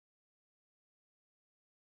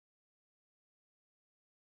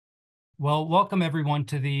Well, welcome everyone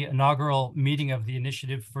to the inaugural meeting of the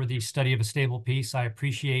Initiative for the Study of a Stable Peace. I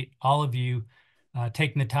appreciate all of you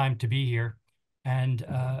taking the time to be here. And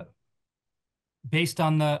based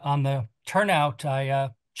on the turnout,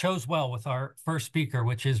 I chose well with our first speaker,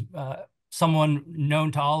 which is someone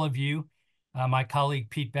known to all of you, my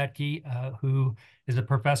colleague Pete Boettke, who is a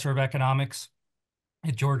professor of economics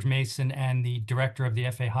at George Mason and the director of the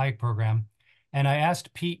F.A. Hayek program. And I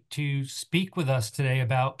asked Pete to speak with us today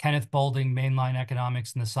about Kenneth Boulding, Mainline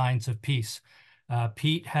Economics and the Science of Peace.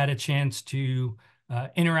 Pete had a chance to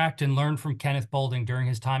interact and learn from Kenneth Boulding during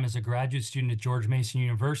his time as a graduate student at George Mason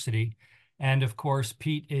University. And of course,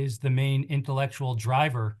 Pete is the main intellectual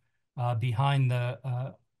driver behind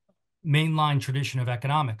the mainline tradition of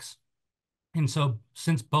economics. And so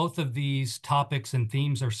since both of these topics and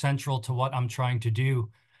themes are central to what I'm trying to do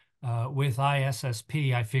with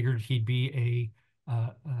ISSP, I figured he'd be a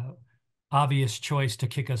obvious choice to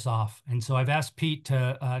kick us off. And so I've asked Pete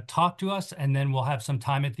to talk to us, and then we'll have some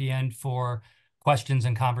time at the end for questions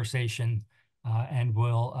and conversation. And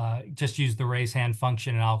we'll just use the raise hand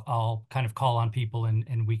function, and I'll kind of call on people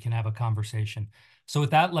and we can have a conversation. So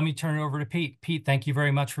with that, let me turn it over to Pete. Pete, thank you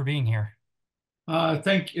very much for being here.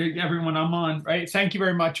 Thank you, everyone. I'm on, right? Thank you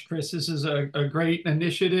very much, Chris. This is a great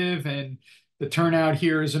initiative, and the turnout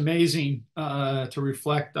here is amazing to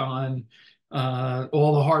reflect on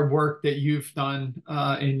all the hard work that you've done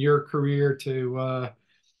in your career to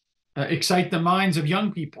excite the minds of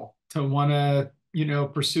young people to want to,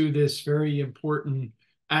 pursue this very important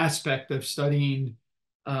aspect of studying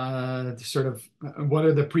sort of what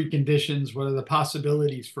are the preconditions, what are the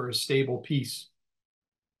possibilities for a stable peace.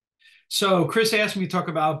 So Chris asked me to talk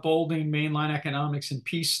about Boulding, mainline economics, and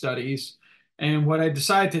peace studies. And what I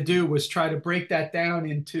decided to do was try to break that down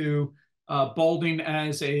into Boulding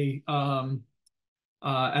as a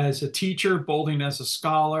teacher, Boulding as a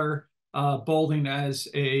scholar, Boulding as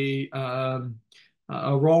a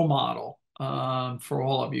role model for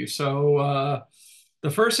all of you. So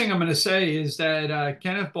the first thing I'm going to say is that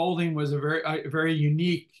Kenneth Boulding was a very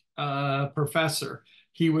unique professor.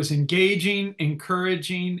 He was engaging,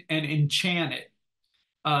 encouraging, and enchanted.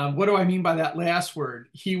 What do I mean by that last word?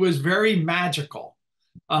 He was very magical.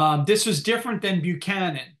 This was different than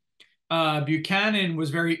Buchanan. Buchanan was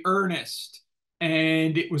very earnest,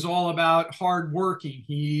 and it was all about hard working.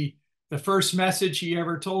 The first message he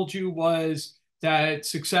ever told you was that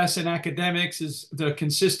success in academics is the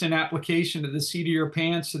consistent application of the seat of your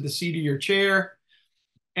pants to the seat of your chair.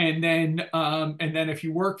 And then if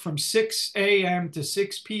you work from 6 a.m. to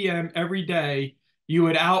 6 p.m. every day, you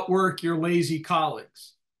would outwork your lazy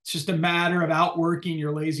colleagues. It's just a matter of outworking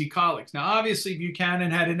your lazy colleagues. Now, obviously,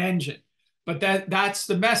 Buchanan had an engine, but that's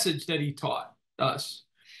the message that he taught us.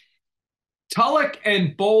 Tulloch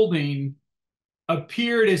and Boulding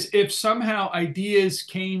appeared as if somehow ideas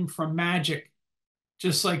came from magic,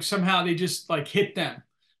 just like somehow they just like hit them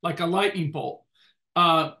like a lightning bolt.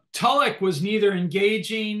 Tulloch was neither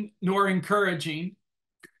engaging nor encouraging.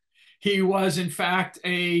 He was, in fact,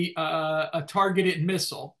 a targeted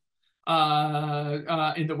missile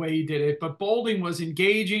in the way he did it. But Boulding was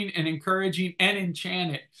engaging and encouraging and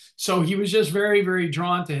enchanted. So he was just very, very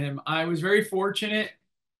drawn to him. I was very fortunate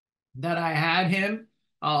that I had him.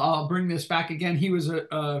 I'll bring this back again. He was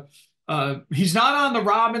he's not on the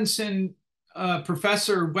Robinson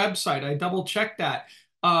professor website. I double checked that.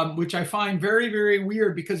 Which I find very, very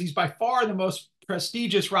weird because he's by far the most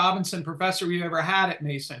prestigious Robinson professor we've ever had at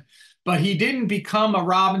Mason. But he didn't become a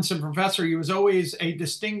Robinson professor. He was always a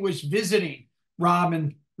distinguished visiting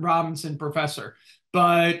Robinson professor.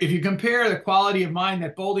 But if you compare the quality of mind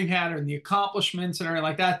that Boulding had and the accomplishments and everything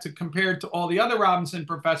like that to compared to all the other Robinson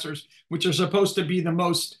professors, which are supposed to be the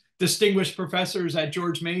most distinguished professors at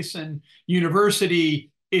George Mason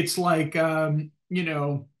University, it's like,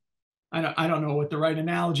 I don't know what the right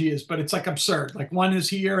analogy is, but it's like absurd. Like one is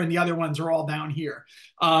here and the other ones are all down here.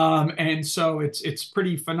 And so it's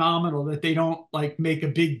pretty phenomenal that they don't like make a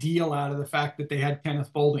big deal out of the fact that they had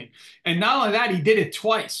Kenneth Boulding. And not only that, he did it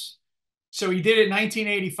twice. So he did it in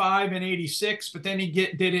 1985 and 86, but then he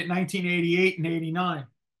did it in 1988 and 89.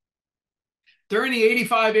 During the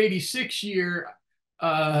 85-86 year,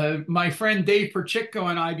 my friend Dave Perchitko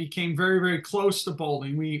and I became very, very close to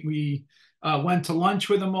Boulding. We went to lunch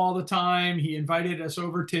with him all the time. He invited us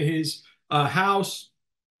over to his house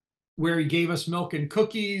where he gave us milk and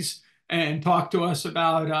cookies and talked to us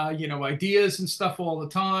about, ideas and stuff all the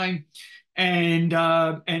time. And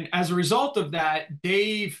as a result of that,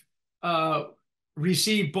 Dave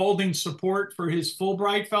received Boulding's support for his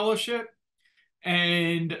Fulbright Fellowship.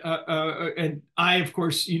 And I, of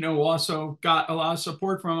course, also got a lot of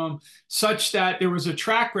support from him, such that there was a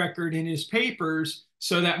track record in his papers,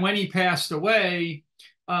 so that when he passed away,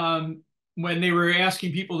 um, when they were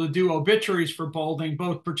asking people to do obituaries for Boulding,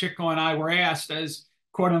 both Pacheco and I were asked as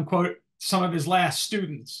quote unquote some of his last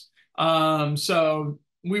students. So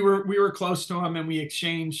we were close to him, and we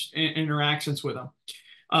exchanged interactions with him.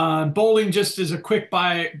 Boulding, just as a quick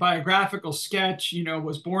biographical sketch,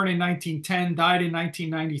 was born in 1910, died in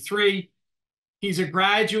 1993. He's a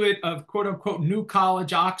graduate of quote unquote New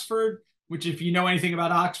College, Oxford, which, if you know anything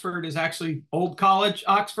about Oxford, is actually Old College,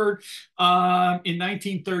 Oxford, in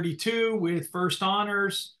 1932 with first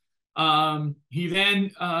honors. He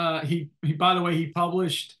then, by the way, he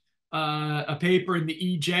published a paper in the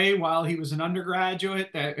EJ while he was an undergraduate,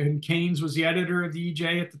 and Keynes was the editor of the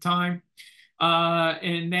EJ at the time.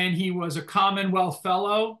 And then he was a Commonwealth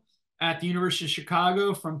Fellow at the University of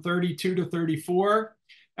Chicago from 32 to 34.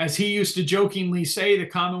 As he used to jokingly say, the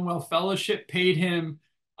Commonwealth Fellowship paid him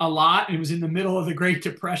a lot. It was in the middle of the Great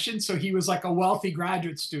Depression, so he was like a wealthy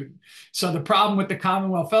graduate student. So the problem with the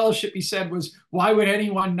Commonwealth Fellowship, he said, was why would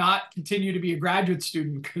anyone not continue to be a graduate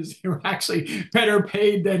student? Because they were actually better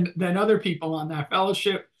paid than other people on that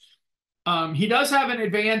fellowship. He does have an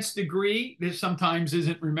advanced degree. This sometimes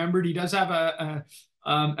isn't remembered. He does have an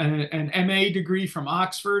MA degree from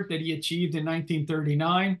Oxford that he achieved in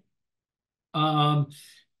 1939.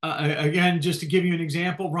 Again, just to give you an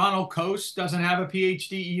example, Ronald Coase doesn't have a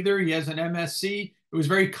PhD either. He has an MSc. It was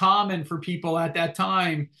very common for people at that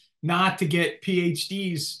time not to get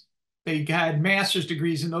PhDs. They had master's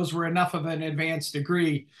degrees, and those were enough of an advanced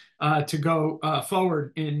degree to go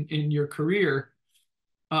forward in your career.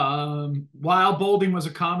 While Boulding was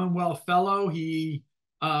a Commonwealth Fellow, he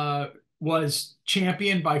was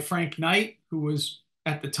championed by Frank Knight, who was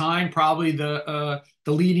at the time probably the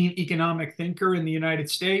leading economic thinker in the United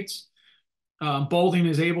States. Boulding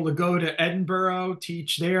is able to go to Edinburgh,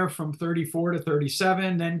 teach there from 34 to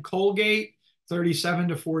 37, then Colgate, 37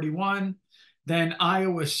 to 41, then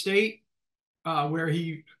Iowa State, where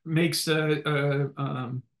he makes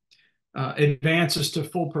the advances to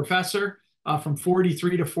full professor from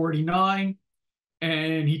 43 to 49.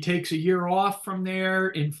 And he takes a year off from there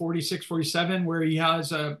in 46, 47, where he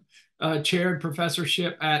has a chaired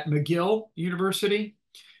professorship at McGill University.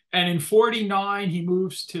 And in 49, he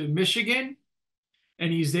moves to Michigan,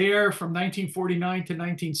 and he's there from 1949 to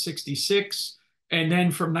 1966, and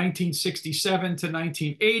then from 1967 to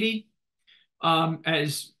 1980.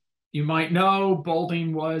 As you might know,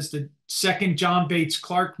 Boulding was the second John Bates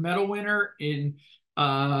Clark Medal winner in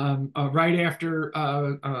right after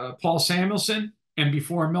Paul Samuelson and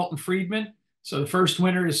before Milton Friedman. So the first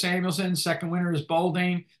winner is Samuelson, second winner is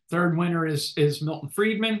Boulding, third winner is Milton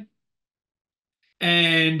Friedman.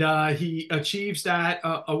 And he achieves that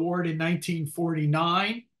award in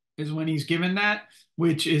 1949 is when he's given that,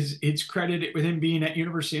 which is it's credited with him being at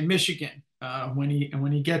University of Michigan when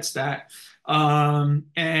he gets that.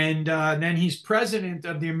 Then he's president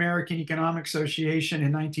of the American Economic Association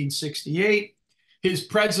in 1968. His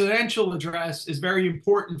presidential address is very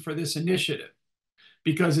important for this initiative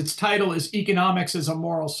because its title is Economics as a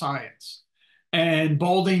Moral Science. And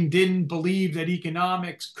Boulding didn't believe that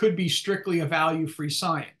economics could be strictly a value-free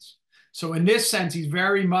science. So in this sense, he's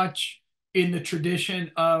very much in the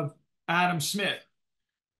tradition of Adam Smith.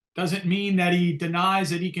 Doesn't mean that he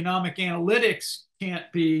denies that economic analytics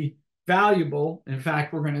can't be valuable. In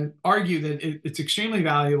fact, we're going to argue that it's extremely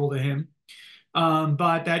valuable to him.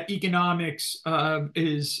 But that economics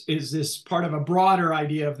is this part of a broader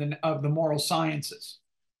idea of the moral sciences.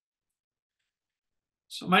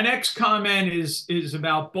 So my next comment is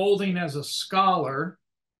about Boulding as a scholar,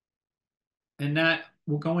 and that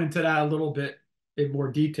we'll go into that a little bit in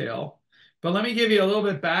more detail. But let me give you a little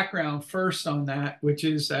bit background first on that, which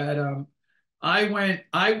is that I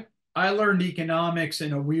learned economics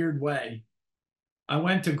in a weird way. I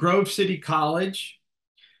went to Grove City College.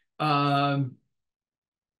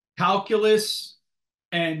 Calculus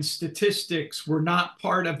and statistics were not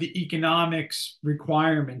part of the economics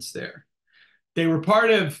requirements there. They were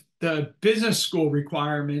part of the business school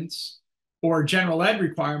requirements or general ed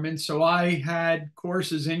requirements. So I had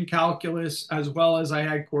courses in calculus as well as I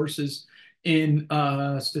had courses in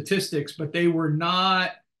statistics, but they were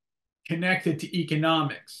not connected to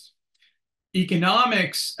economics.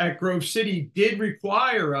 Economics at Grove City did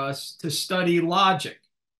require us to study logic.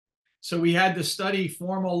 So we had to study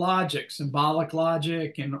formal logic, symbolic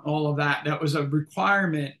logic, and all of that. That was a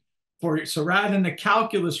requirement for it. So rather than the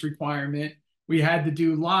calculus requirement, we had to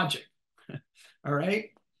do logic. All right.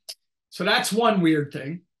 So that's one weird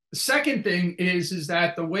thing. The second thing is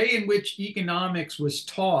that the way in which economics was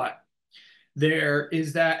taught there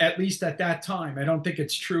is that, at least at that time, I don't think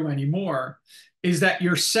it's true anymore, is that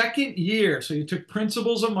your second year, so you took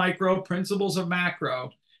principles of micro, principles of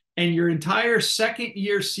macro, and your entire second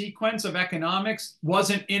year sequence of economics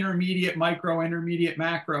wasn't intermediate micro, intermediate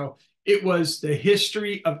macro. It was the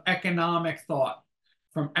history of economic thought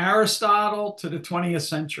from Aristotle to the 20th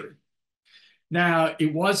century. Now,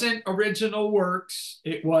 it wasn't original works,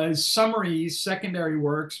 it was summaries, secondary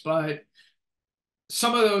works, but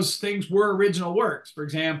some of those things were original works. For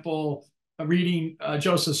example, reading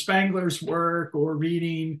Joseph Spangler's work or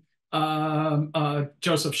reading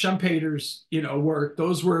Joseph Schumpeter's work.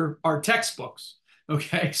 Those were our textbooks.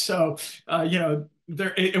 Okay, so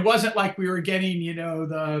it wasn't like we were getting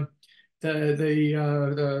the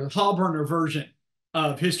Hallburner version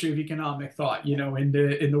of history of economic thought,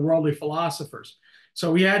 in the worldly philosophers.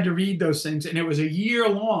 So we had to read those things, and it was a year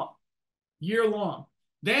long.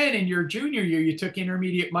 Then in your junior year, you took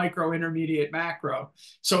intermediate micro, intermediate macro.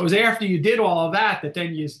 So it was after you did all of that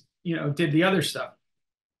then you did the other stuff.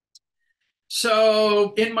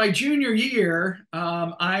 So in my junior year,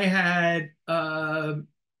 I had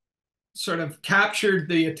sort of captured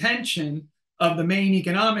the attention of the main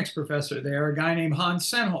economics professor there, a guy named Hans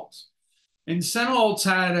Sennholz. And Sennholz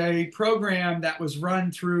had a program that was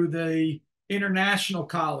run through the International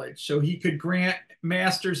College, so he could grant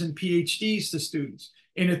masters and PhDs to students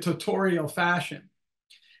in a tutorial fashion.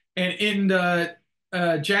 And in the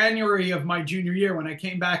January of my junior year, when I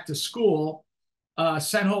came back to school,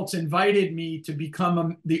 Sennholz invited me to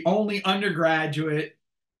become the only undergraduate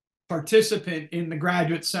participant in the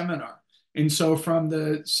graduate seminar. And so from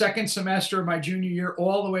the second semester of my junior year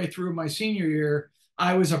all the way through my senior year,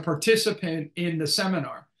 I was a participant in the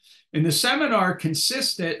seminar. And the seminar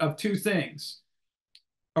consisted of two things: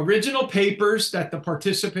 original papers that the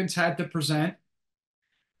participants had to present,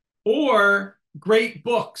 or great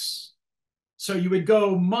books. So you would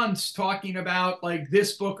go months talking about like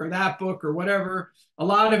this book or that book or whatever. A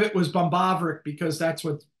lot of it was Bombaveric, because that's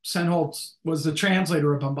what Sennholz was, the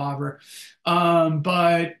translator of Bombaveric.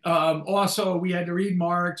 But also we had to read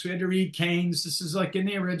Marx, we had to read Keynes. This is like in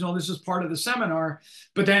the original, this is part of the seminar.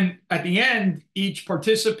 But then at the end, each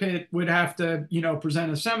participant would have to,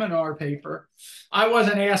 present a seminar paper. I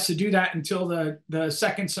wasn't asked to do that until the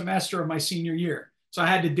second semester of my senior year. So I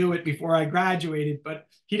had to do it before I graduated, but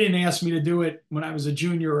he didn't ask me to do it when I was a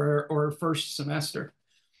junior or first semester.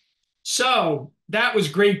 So that was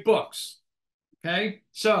great books. Okay,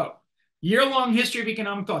 so year-long history of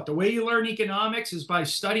economic thought. The way you learn economics is by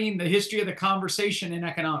studying the history of the conversation in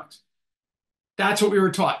economics. That's what we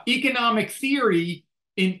were taught. Economic theory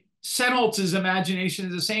in Sennholz's imagination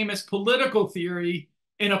is the same as political theory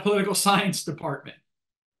in a political science department.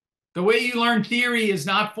 The way you learn theory is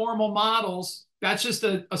not formal models. That's just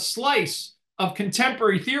a slice of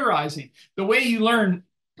contemporary theorizing. The way you learn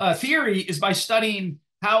theory is by studying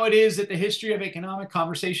how it is that the history of economic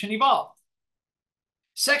conversation evolved.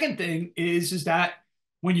 Second thing is that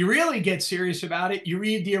when you really get serious about it, you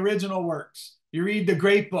read the original works. You read the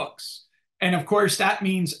great books. And of course, that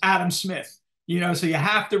means Adam Smith. So you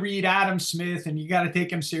have to read Adam Smith, and you got to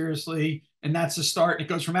take him seriously. And that's the start. It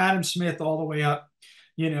goes from Adam Smith all the way up,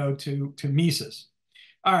 to Mises.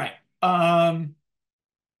 All right. I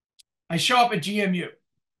show up at GMU.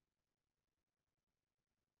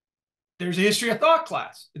 There's a history of thought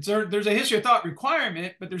class. There's a history of thought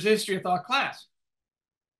requirement, but there's a history of thought class.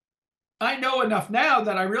 I know enough now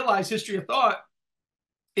that I realize history of thought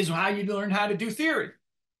is how you learn how to do theory.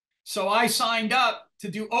 So I signed up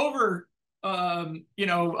to do overload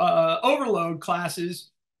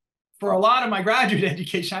classes for a lot of my graduate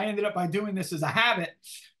education. I ended up by doing this as a habit.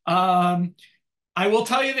 I will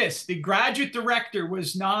tell you this: the graduate director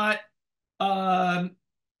was not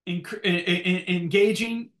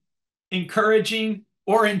engaging, encouraging,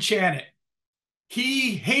 or enchanted.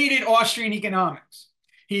 He hated Austrian economics.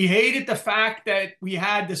 He hated the fact that we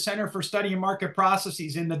had the Center for Study and Market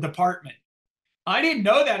Processes in the department. I didn't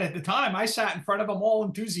know that at the time. I sat in front of them all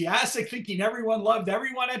enthusiastic, thinking everyone loved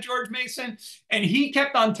everyone at George Mason. And he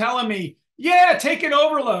kept on telling me, yeah, take an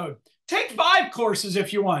overload. Take 5 courses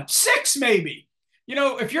if you want, 6 maybe.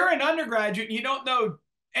 If you're an undergraduate and you don't know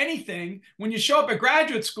anything, when you show up at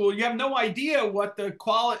graduate school, you have no idea what the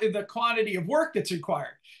quantity of work that's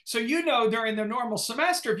required. So during the normal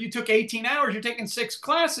semester, if you took 18 hours, you're taking 6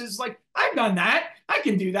 classes. Like, I've done that. I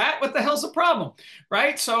can do that. What the hell's the problem,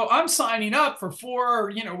 right? So I'm signing up for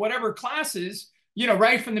 4, whatever classes,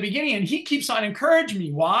 right from the beginning. And he keeps on encouraging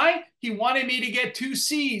me. Why? He wanted me to get 2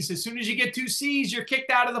 C's. As soon as you get 2 C's, you're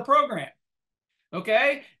kicked out of the program.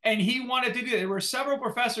 Okay. And he wanted to do that. There were several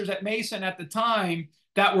professors at Mason at the time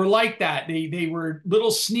that were like that. They were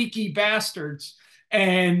little sneaky bastards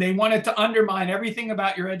and they wanted to undermine everything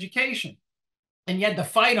about your education. And you had to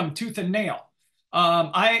fight them tooth and nail.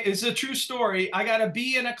 It's a true story. I got a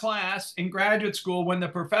B in a class in graduate school when the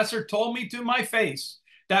professor told me to my face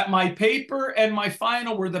that my paper and my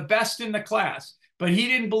final were the best in the class. But he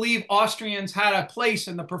didn't believe Austrians had a place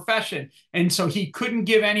in the profession. And so he couldn't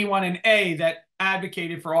give anyone an A that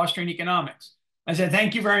advocated for Austrian economics. I said,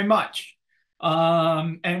 thank you very much.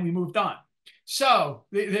 And we moved on. So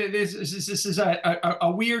this is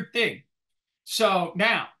a weird thing. So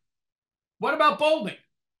now, what about Boulding?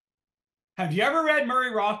 Have you ever read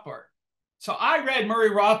Murray Rothbard? So I read Murray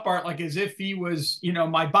Rothbard like as if he was,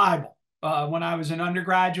 my Bible when I was an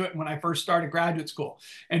undergraduate and when I first started graduate school.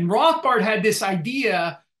 And Rothbard had this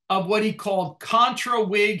idea of what he called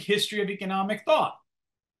contra-Whig history of economic thought.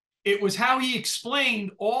 It was how he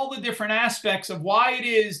explained all the different aspects of why it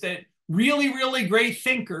is that really, really great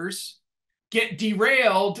thinkers get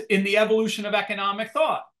derailed in the evolution of economic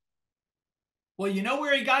thought. Well, you know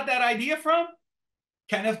where he got that idea from?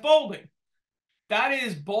 Kenneth Boulding. That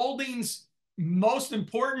is Boulding's most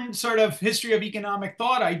important sort of history of economic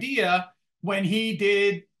thought idea when he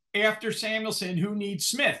did after Samuelson, Who Needs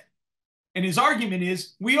Smith? And his argument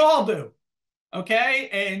is, we all do.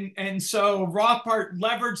 Okay. And so Rothbard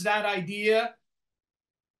leveraged that idea.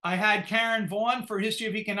 I had Karen Vaughan for History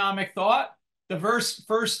of Economic Thought. The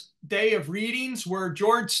first day of readings were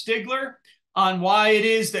George Stigler on why it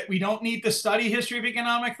is that we don't need to study history of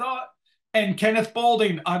economic thought, and Kenneth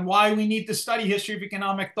Boulding on why we need to study history of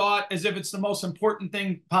economic thought as if it's the most important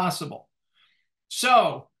thing possible.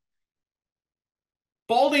 So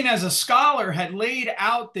Boulding as a scholar had laid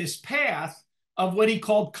out this path of what he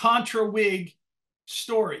called contra-Whig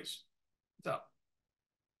stories. So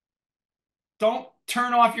don't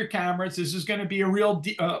turn off your cameras. This is going to be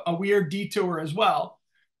a weird detour as well,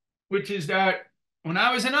 which is that when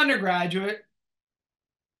I was an undergraduate,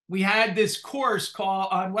 we had this course called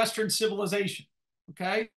on Western civilization.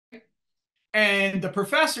 Okay. And the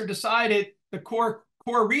professor decided the core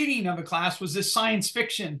reading of the class was this science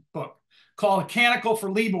fiction book called Canticle for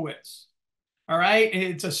Leibowitz. All right.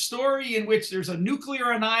 It's a story in which there's a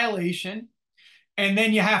nuclear annihilation, and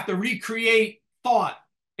then you have to recreate thought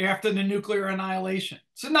after the nuclear annihilation.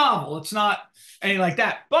 It's a novel. It's not anything like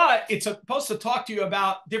that, but it's supposed to talk to you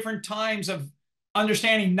about different times of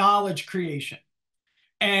understanding knowledge creation.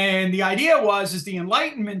 And the idea is the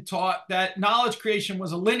Enlightenment taught that knowledge creation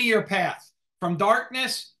was a linear path from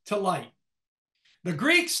darkness to light. The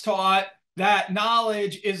Greeks taught that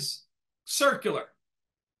knowledge is circular.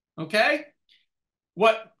 Okay?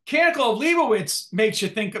 What Canticle of Leibowitz makes you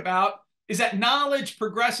think about is that knowledge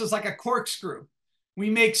progresses like a corkscrew. We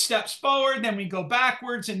make steps forward, then we go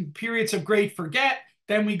backwards in periods of great forget,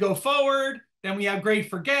 then we go forward, then we have great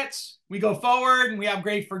forgets, we go forward, and we have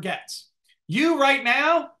great forgets. You right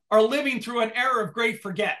now are living through an era of great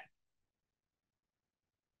forget.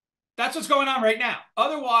 That's what's going on right now.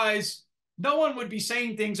 Otherwise, no one would be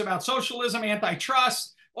saying things about socialism,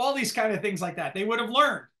 antitrust, all these kind of things like that. They would have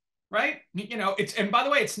learned, right? And by the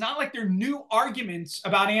way, it's not like they're new arguments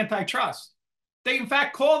about antitrust. They, in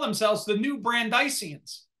fact, call themselves the new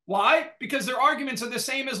Brandeisians. Why? Because their arguments are the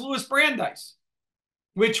same as Louis Brandeis,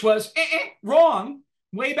 which was wrong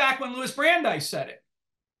way back when Louis Brandeis said it.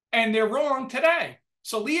 And they're wrong today.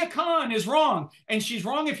 So Leah Kahn is wrong. And she's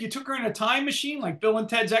wrong if you took her in a time machine, like Bill and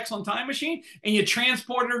Ted's Excellent Time Machine, and you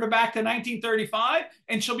transported her back to 1935.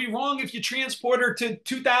 And she'll be wrong if you transport her to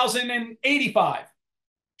 2085.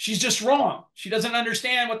 She's just wrong. She doesn't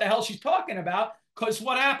understand what the hell she's talking about, because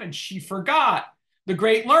what happened? She forgot the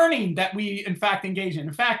great learning that we, in fact, engage in.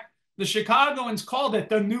 In fact, the Chicagoans called it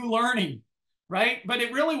the new learning, right? But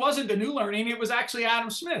it really wasn't the new learning. It was actually Adam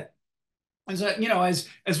Smith.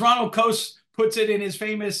 As Ronald Coase puts it in his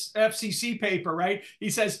famous FCC paper, right? He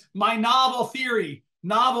says, my novel theory,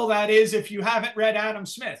 novel that is if you haven't read Adam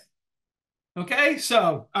Smith. Okay,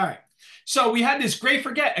 so, all right. So we had this great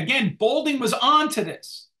forget. Again, Boulding was on to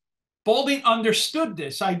this. Boulding understood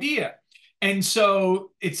this idea. And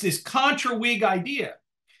so it's this contra-Whig idea.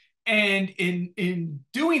 And in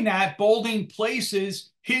doing that, Boulding places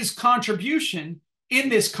his contribution in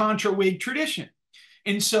this contra-Whig tradition.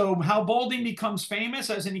 And so how Boulding becomes famous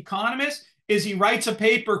as an economist is he writes a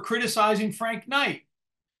paper criticizing Frank Knight.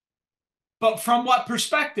 But from what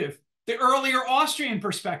perspective? The earlier Austrian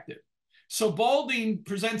perspective. So Boulding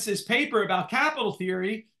presents this paper about capital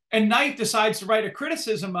theory, and Knight decides to write a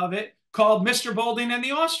criticism of it called Mr. Boulding and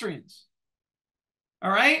the Austrians. All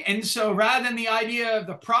right. And so rather than the idea of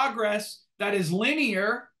the progress that is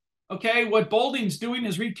linear, Okay, what Bolding's doing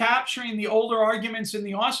is recapturing the older arguments in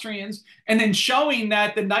the Austrians and then showing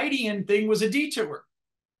that the Knightian thing was a detour,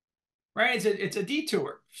 right? It's a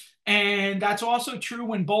detour. And that's also true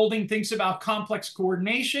when Bolding thinks about complex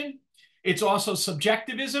coordination. It's also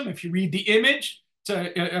subjectivism. If you read The Image, it's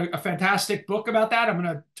a fantastic book about that. I'm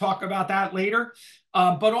going to talk about that later.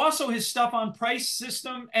 But also his stuff on price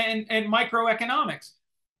system and microeconomics.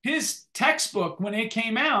 His textbook, when it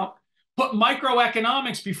came out, put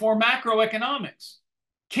microeconomics before macroeconomics.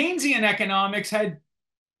 Keynesian economics had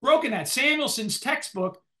broken that. Samuelson's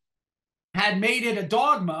textbook had made it a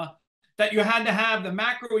dogma that you had to have the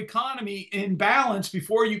macroeconomy in balance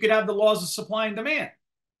before you could have the laws of supply and demand.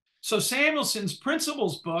 So Samuelson's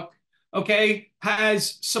principles book, okay,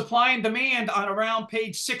 has supply and demand on around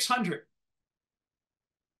page 600.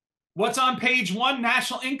 What's on page 1?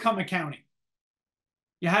 National income accounting.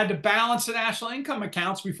 You had to balance the national income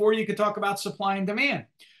accounts before you could talk about supply and demand.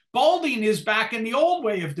 Bolding is back in the old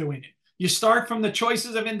way of doing it. You start from the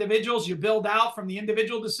choices of individuals, you build out from the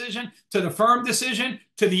individual decision to the firm decision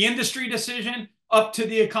to the industry decision up to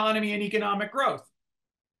the economy and economic growth.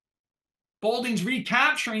 Bolding's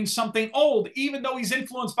recapturing something old, even though he's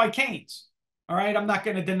influenced by Keynes. All right, I'm not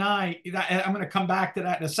going to deny that. I'm going to come back to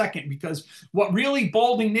that in a second, because what really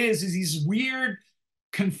Bolding is these weird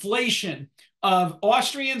conflation of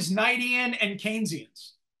Austrians, Knightian, and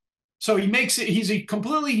Keynesians. So he's a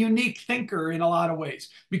completely unique thinker in a lot of ways,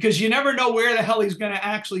 because you never know where the hell he's going to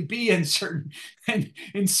actually be in certain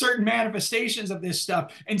manifestations of this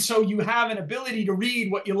stuff. And so you have an ability to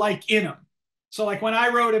read what you like in him. So like when I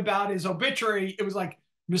wrote about his obituary, it was like,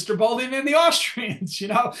 Mr. Bolding and the Austrians,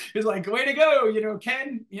 it's like, way to go,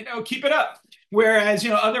 Ken, keep it up. Whereas,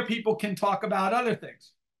 other people can talk about other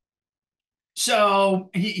things. So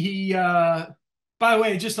by the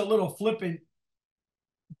way, just a little flippant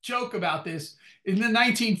joke about this. In the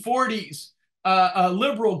 1940s, a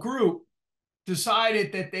liberal group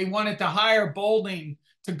decided that they wanted to hire Bolding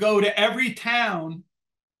to go to every town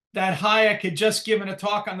that Hayek had just given a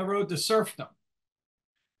talk on the road to serfdom,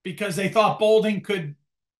 because they thought Bolding could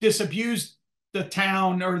disabuse the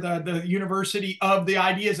town or the university of the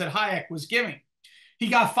ideas that Hayek was giving. He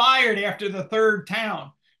got fired after the third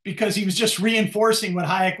town because he was just reinforcing what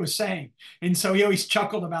Hayek was saying. And so he always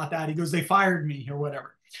chuckled about that. He goes, they fired me or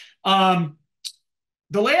whatever.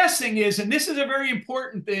 The last thing is, and this is a very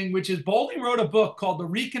important thing, which is Bolding wrote a book called The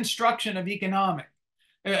Reconstruction of Economic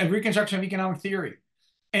Theory.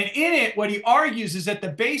 And in it, what he argues is that the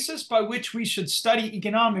basis by which we should study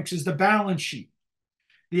economics is the balance sheet,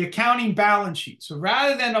 the accounting balance sheet. So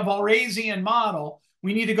rather than a Walrasian model,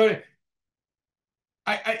 we need to go to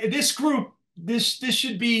this group. This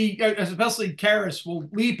should be, especially Karras will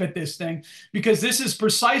leap at this thing, because this is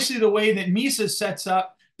precisely the way that Mises sets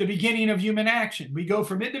up the beginning of human action. We go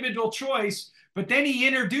from individual choice, but then he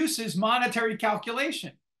introduces monetary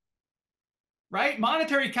calculation. Right?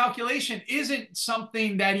 Monetary calculation isn't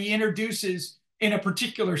something that he introduces in a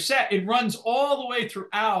particular set. It runs all the way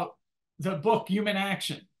throughout the book, Human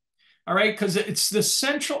Action. All right? Because it's the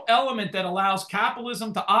central element that allows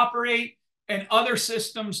capitalism to operate and other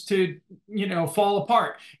systems to, fall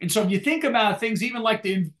apart. And so if you think about things, even like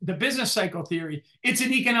the business cycle theory, it's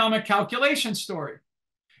an economic calculation story.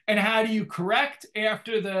 And how do you correct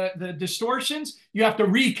after the distortions? You have to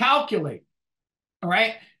recalculate. All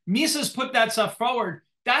right? Mises put that stuff forward.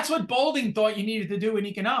 That's what Bolding thought you needed to do in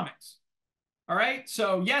economics. All right.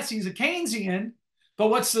 So yes, he's a Keynesian, but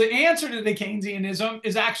what's the answer to the Keynesianism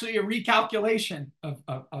is actually a recalculation of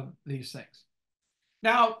these things.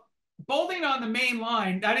 Now, Bolding on the main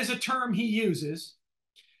line, that is a term he uses.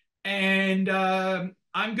 And I'm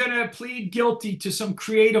going to plead guilty to some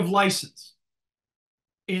creative license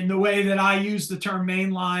in the way that I use the term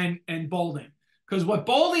mainline and Bolding. Because what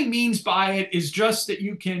Bolding means by it is just that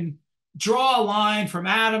you can draw a line from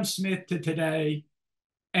Adam Smith to today,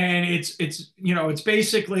 and it's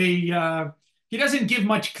basically he doesn't give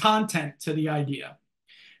much content to the idea.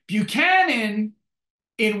 Buchanan,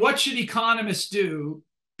 in What Should Economists Do,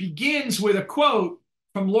 begins with a quote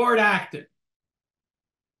from Lord Acton.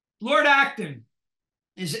 Lord Acton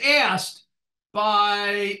is asked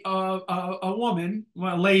by a woman,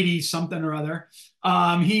 a lady, something or other.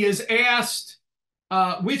 He is asked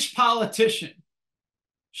which politician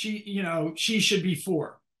she should be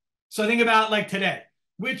for. So think about like today,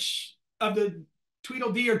 which of the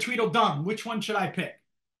Tweedledee or Tweedledum, which one should I pick?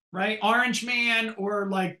 Right? Orange Man or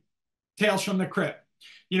like Tales from the Crypt?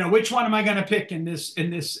 Which one am I going to pick in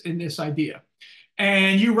this idea?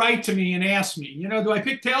 And you write to me and ask me, do I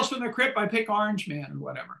pick Tales from the Crypt? I pick Orange Man or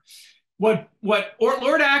whatever. What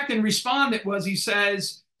Lord Acton responded was, he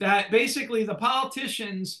says that basically the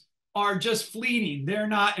politicians are just fleeting. They're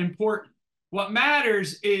not important. What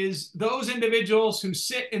matters is those individuals who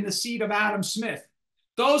sit in the seat of Adam Smith.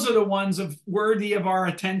 Those are the ones worthy of our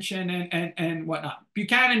attention and whatnot.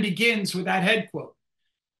 Buchanan begins with that head quote.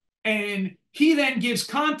 And he then gives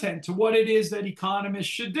content to what it is that economists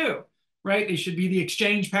should do, right? They should be the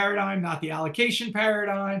exchange paradigm, not the allocation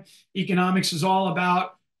paradigm. Economics is all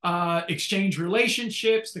about exchange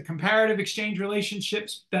relationships, the comparative exchange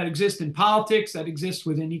relationships that exist in politics, that exist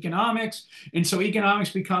within economics. And so economics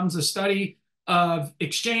becomes a study of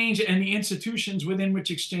exchange and the institutions within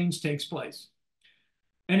which exchange takes place.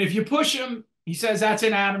 And if you push him, he says that's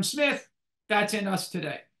in Adam Smith, that's in us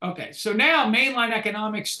today. Okay, so now mainline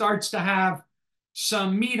economics starts to have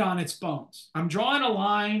some meat on its bones. I'm drawing a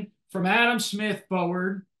line from Adam Smith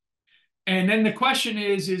forward. And then the question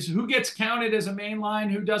is who gets counted as a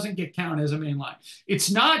mainline, who doesn't get counted as a mainline? It's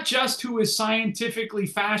not just who is scientifically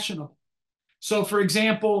fashionable. So, for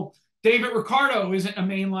example, David Ricardo isn't a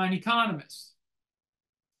mainline economist,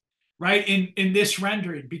 right, in this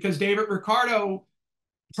rendering, because David Ricardo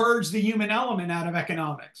purged the human element out of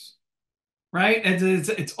economics, right?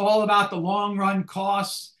 It's all about the long-run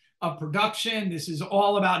costs of production. This is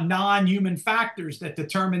all about non-human factors that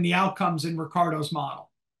determine the outcomes in Ricardo's model.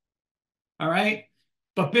 All right.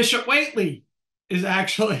 But Bishop Whately is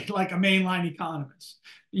actually like a mainline economist.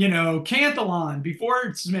 You know, Cantillon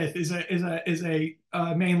before Smith is a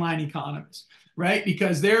mainline economist, right?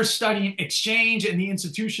 Because they're studying exchange and the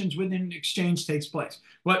institutions within exchange takes place.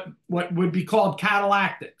 What would be called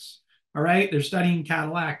catalactics. All right. They're studying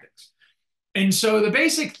catalactics. And so the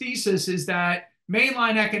basic thesis is that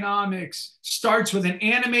mainline economics starts with an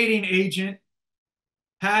animating agent,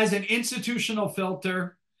 has an institutional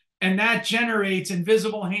filter, and that generates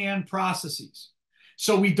invisible hand processes.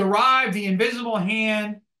 So we derive the invisible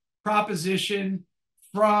hand proposition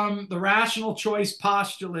from the rational choice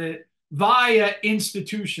postulate via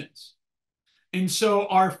institutions. And so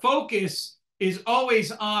our focus is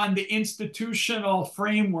always on the institutional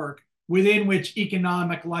framework within which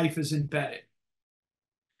economic life is embedded.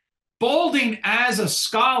 Bolding as a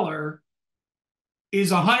scholar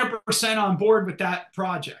is 100% on board with that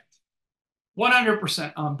project.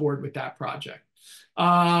 100% on board with that project.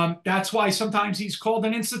 That's why sometimes he's called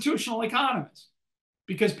an institutional economist,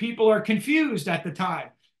 because people are confused at the time.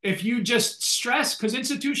 If you just stress, because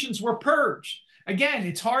institutions were purged. Again,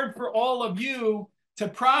 it's hard for all of you to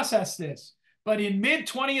process this, but in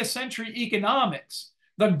mid-20th century economics,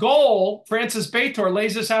 the goal, Francis Bator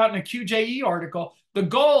lays this out in a QJE article, the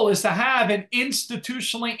goal is to have an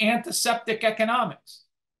institutionally antiseptic economics.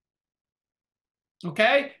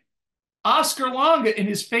 Okay? Oscar Longa, in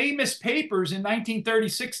his famous papers in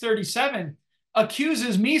 1936-37,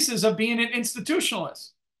 accuses Mises of being an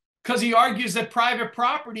institutionalist because he argues that private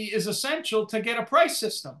property is essential to get a price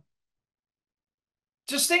system.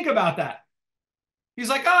 Just think about that. He's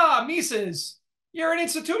like, Mises, you're an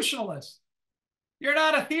institutionalist. You're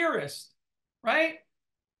not a theorist, right?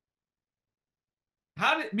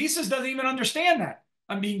 Mises doesn't even understand that.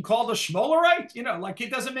 I'm being called a Schmolerite, you know, like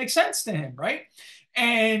it doesn't make sense to him, right?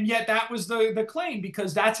 And yet that was the claim,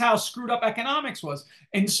 because that's how screwed up economics was.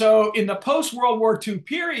 And so in the post-World War II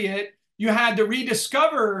period, you had to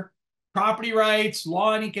rediscover property rights,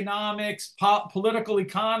 law and economics, political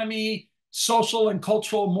economy, social and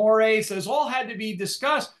cultural mores. Those all had to be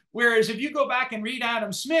discussed. Whereas if you go back and read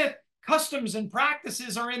Adam Smith, customs and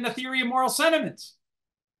practices are in the theory of moral sentiments.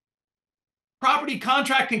 Property,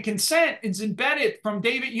 contract, and consent is embedded from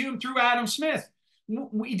David Hume through Adam Smith.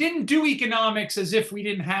 We didn't do economics as if we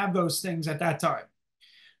didn't have those things at that time.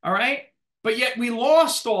 All right? But yet we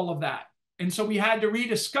lost all of that. And so we had to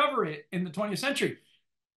rediscover it in the 20th century.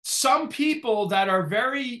 Some people that are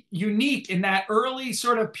very unique in that early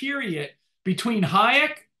sort of period between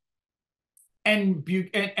Hayek and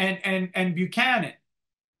Buchanan,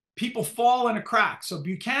 people fall in a crack. So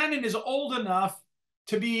Buchanan is old enough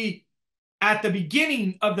to be at the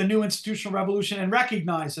beginning of the new institutional revolution and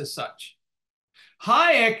recognized as such.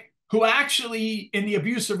 Hayek, who actually in the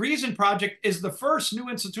Abuse of Reason project is the first new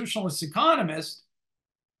institutionalist economist,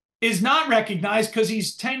 is not recognized because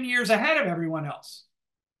he's 10 years ahead of everyone else.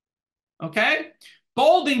 Okay?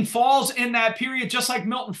 Bolding falls in that period just like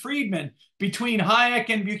Milton Friedman between Hayek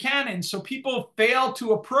and Buchanan. So people fail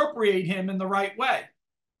to appropriate him in the right way.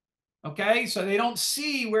 Okay? So they don't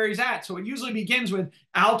see where he's at. So it usually begins with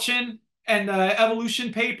Alchin and the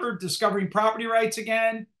evolution paper, discovering property rights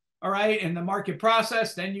again, all right, and the market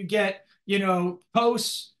process. Then you get, you know,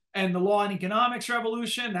 Post and the law and economics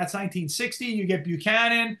revolution. That's 1960. You get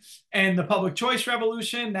Buchanan and the public choice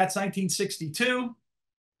revolution. That's 1962.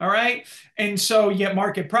 All right. And so you get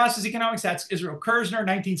market process economics. That's Israel Kirzner,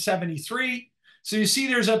 1973. So you see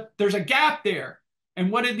there's a gap there.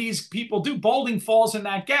 And what did these people do? Bolding falls in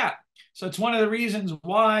that gap. So it's one of the reasons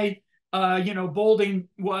why, Bolding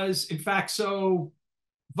was, in fact, so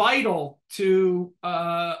vital to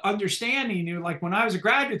understanding. Like when I was a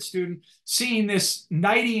graduate student, seeing this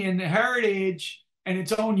Knightian heritage and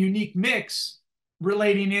its own unique mix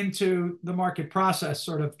relating into the market process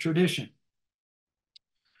sort of tradition.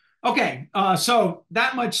 Okay, so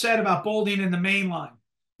that much said about Bolding and the mainline.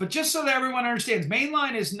 But just so that everyone understands,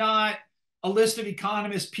 mainline is not a list of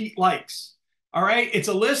economists Pete likes. All right, it's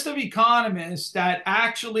a list of economists that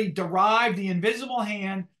actually derive the invisible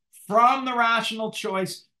hand from the rational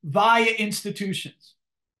choice via institutions.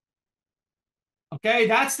 Okay,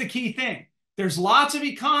 that's the key thing. There's lots of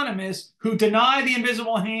economists who deny the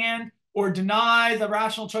invisible hand or deny the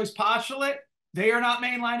rational choice postulate. They are not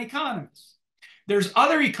mainline economists. There's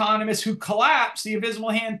other economists who collapse the invisible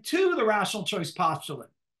hand to the rational choice postulate.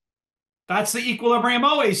 That's the equilibrium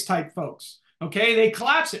always type folks. Okay, they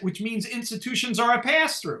collapse it, which means institutions are a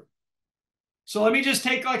pass-through. So let me just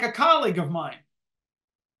take like a colleague of mine,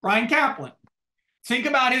 Brian Kaplan. Think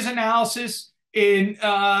about his analysis in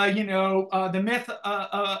the myth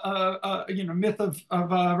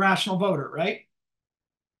of rational voter, right?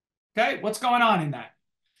 Okay, what's going on in that?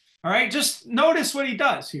 All right, just notice what he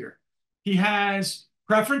does here. He has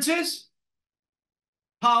preferences,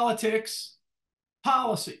 politics,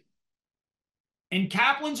 policy. In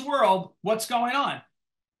Kaplan's world, what's going on?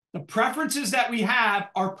 The preferences that we have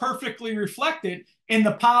are perfectly reflected in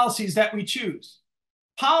the policies that we choose.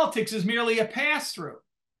 Politics is merely a pass-through.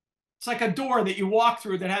 It's like a door that you walk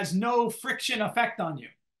through that has no friction effect on you.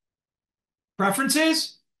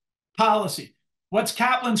 Preferences, policy. What's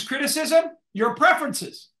Kaplan's criticism? Your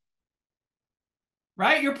preferences.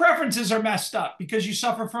 Right? Your preferences are messed up because you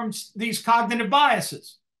suffer from these cognitive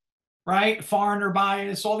biases, right? Foreigner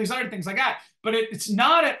bias, all these other things like that. But it's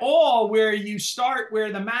not at all where you start,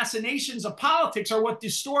 where the machinations of politics are what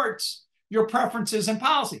distorts your preferences and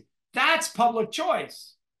policy. That's public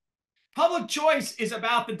choice. Public choice is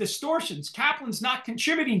about the distortions. Kaplan's not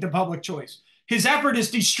contributing to public choice. His effort is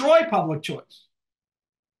destroy public choice.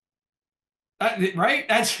 Right?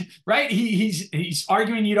 That's right. He's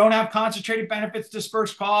arguing you don't have concentrated benefits,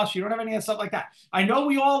 dispersed costs. You don't have any of that stuff like that. I know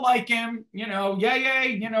we all like him,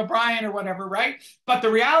 yay, Brian or whatever, right? But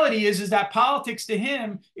the reality is that politics to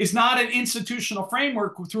him is not an institutional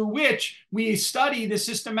framework through which we study the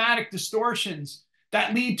systematic distortions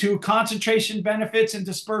that lead to concentration benefits and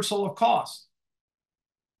dispersal of costs.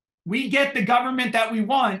 We get the government that we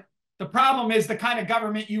want. The problem is the kind of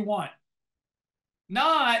government you want.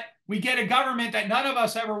 Not we get a government that none of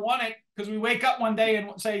us ever wanted because we wake up one day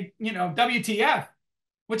and say, WTF,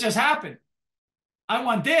 what just happened? I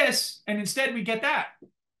want this, and instead we get that.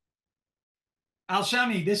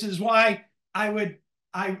 Al-Shami, this is why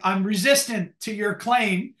I'm resistant to your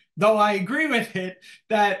claim, though I agree with it,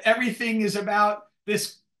 that everything is about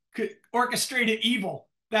this orchestrated evil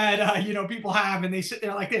that people have, and they sit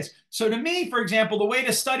there like this. So to me, for example, the way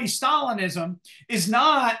to study Stalinism is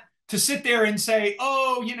not to sit there and say,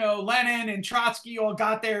 Lenin and Trotsky all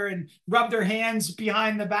got there and rubbed their hands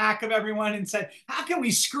behind the back of everyone and said, how can we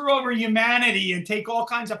screw over humanity and take all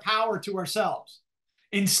kinds of power to ourselves?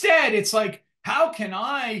 Instead, it's like, how can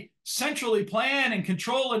I centrally plan and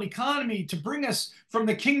control an economy to bring us from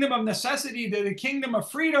the kingdom of necessity to the kingdom of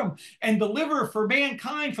freedom and deliver for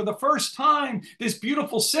mankind for the first time this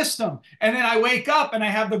beautiful system? And then I wake up and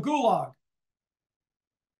I have the gulag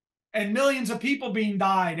and millions of people being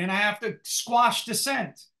died, and I have to squash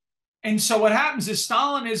dissent. And so what happens is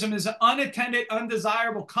Stalinism is an unattended,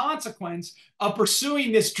 undesirable consequence of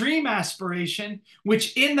pursuing this dream aspiration,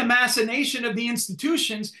 which in the machination of the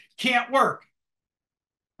institutions can't work.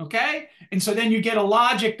 Okay? And so then you get a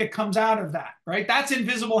logic that comes out of that, right? That's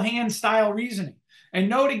invisible hand style reasoning. And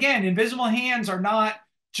note again, invisible hands are not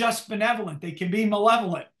just benevolent. They can be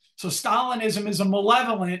malevolent. So Stalinism is a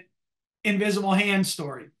malevolent invisible hand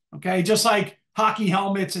story. Okay, just like hockey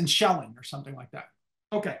helmets and shelling or something like that.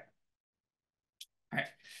 Okay. All right.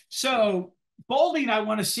 So Bolding, I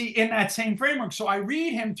want to see in that same framework. So I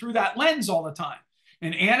read him through that lens all the time.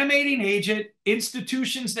 An animating agent,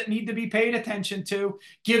 institutions that need to be paid attention to,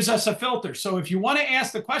 gives us a filter. So if you want to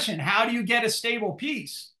ask the question, how do you get a stable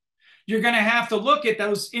peace? You're going to have to look at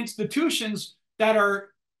those institutions that are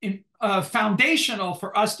foundational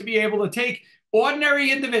for us to be able to take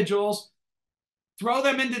ordinary individuals, throw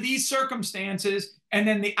them into these circumstances, and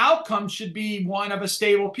then the outcome should be one of a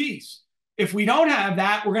stable peace. If we don't have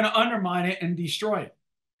that, we're going to undermine it and destroy it.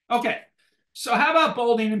 Okay, so how about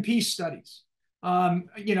Bolding and peace studies?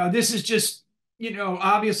 This is just,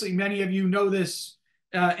 obviously many of you know this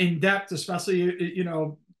in depth, especially,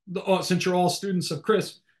 since you're all students of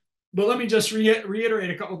Chris. But let me just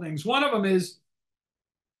reiterate a couple of things. One of them is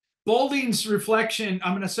Boulding's reflection.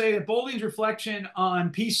 I'm going to say that Boulding's reflection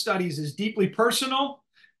on peace studies is deeply personal,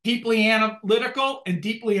 deeply analytical, and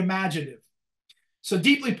deeply imaginative. So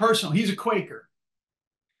deeply personal. He's a Quaker.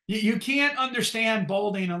 You can't understand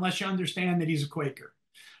Boulding unless you understand that he's a Quaker.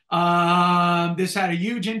 This had a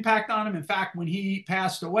huge impact on him. In fact, when he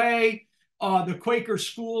passed away, the Quaker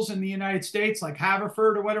schools in the United States, like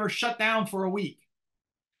Haverford or whatever, shut down for a week.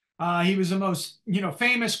 He was the most,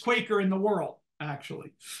 famous Quaker in the world,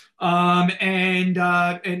 actually. And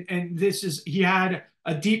he had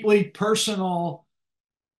a deeply personal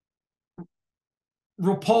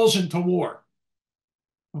repulsion to war.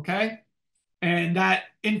 Okay. And that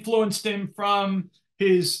influenced him from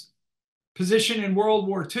his position in World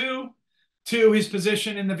War II to his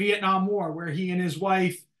position in the Vietnam War, where he and his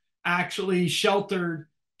wife actually sheltered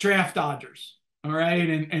draft dodgers, all right,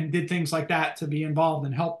 and did things like that to be involved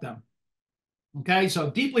and help them. Okay, so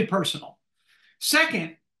deeply personal.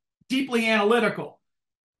 Second, deeply analytical.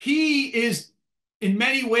 He is, in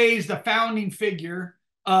many ways, the founding figure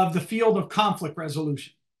of the field of conflict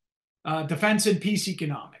resolution, defense and peace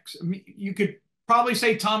economics. I mean, you could probably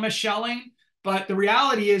say Thomas Schelling, but the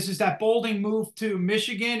reality is that Boulding moved to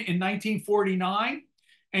Michigan in 1949,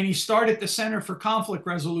 and he started the Center for Conflict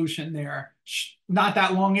Resolution there not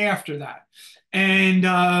that long after that. And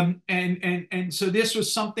so this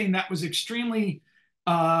was something that was extremely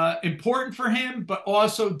important for him, but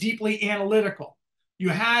also deeply analytical. You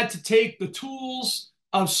had to take the tools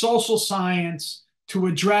of social science to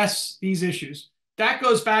address these issues. That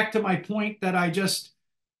goes back to my point that I just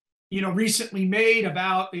recently made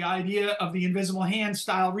about the idea of the invisible hand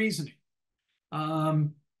style reasoning.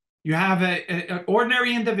 You have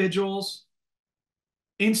ordinary individuals,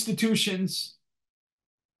 institutions,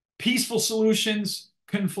 peaceful solutions,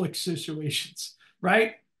 conflict situations,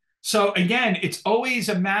 right? So again, it's always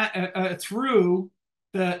through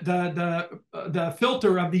the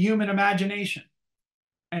filter of the human imagination,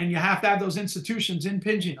 and you have to have those institutions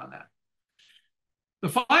impinging on that. The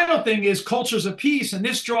final thing is cultures of peace, and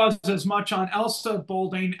this draws as much on Elsa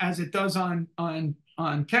Boulding as it does on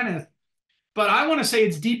Kenneth. But I want to say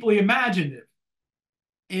it's deeply imaginative.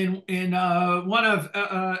 In one of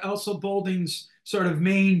Elsa Boulding's sort of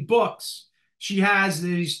main books, she has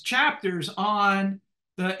these chapters on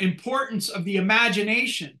the importance of the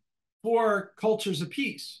imagination for cultures of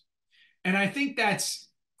peace. And I think that's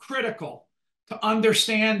critical to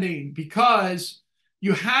understanding, because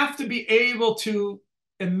you have to be able to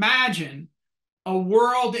imagine a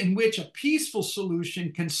world in which a peaceful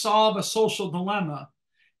solution can solve a social dilemma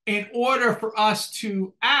in order for us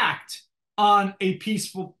to act on a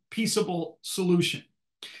peaceable solution.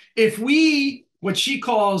 If we, what she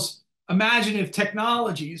calls imaginative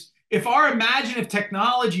technologies, if our imaginative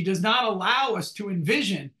technology does not allow us to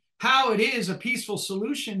envision how it is a peaceful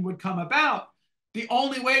solution would come about, the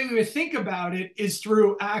only way we would think about it is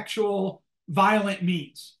through actual violent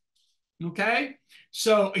means. Okay?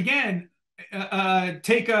 So again,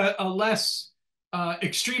 take a less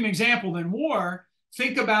extreme example than war.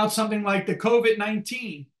 Think about something like the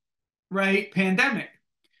COVID-19, right, pandemic.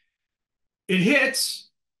 It hits,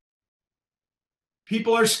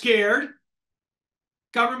 people are scared,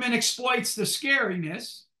 government exploits the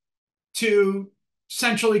scariness to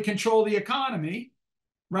centrally control the economy,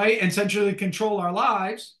 right, and centrally control our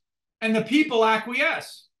lives, and the people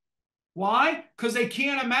acquiesce. Why? Because they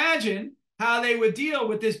can't imagine how they would deal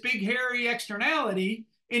with this big, hairy externality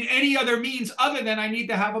in any other means other than I need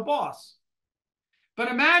to have a boss. But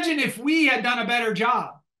imagine if we had done a better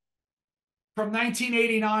job from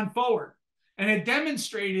 1989 forward and had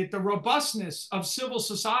demonstrated the robustness of civil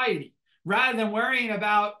society rather than worrying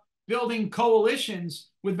about building coalitions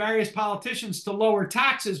with various politicians to lower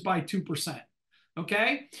taxes by 2%.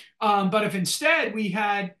 Okay? But if instead we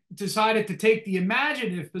had decided to take the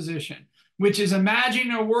imaginative position, which is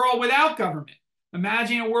imagining a world without government,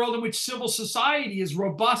 imagining a world in which civil society is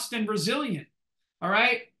robust and resilient, all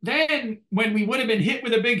right? Then when we would have been hit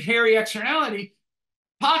with a big hairy externality,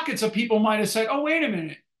 pockets of people might have said, oh, wait a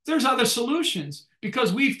minute, there's other solutions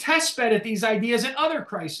because we've test bedded these ideas in other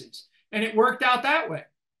crises, and it worked out that way.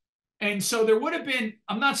 And so there would have been,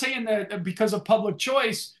 I'm not saying that because of public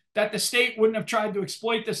choice that the state wouldn't have tried to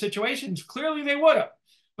exploit the situations. Clearly they would have.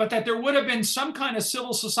 But that there would have been some kind of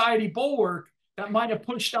civil society bulwark that might have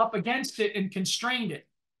pushed up against it and constrained it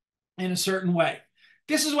in a certain way.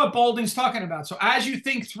 This is what Boulding's talking about. So as you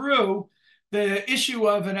think through the issue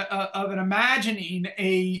of an imagining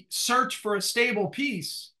a search for a stable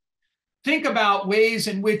peace, think about ways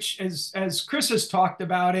in which, as Chris has talked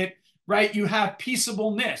about it, right, you have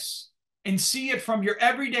peaceableness and see it from your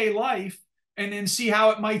everyday life and then see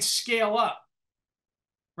how it might scale up,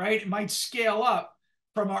 right? It might scale up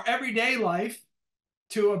from our everyday life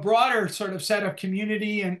to a broader sort of set of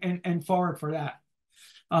community and forward for that.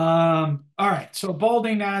 All right. So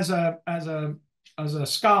Boulding as a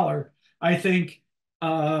scholar, I think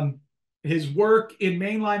his work in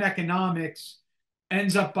mainline economics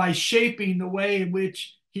ends up by shaping the way in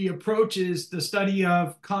which he approaches the study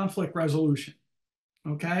of conflict resolution.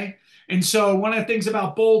 Okay. And so one of the things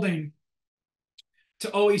about Boulding to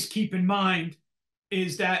always keep in mind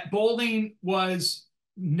is that Boulding was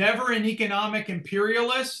never an economic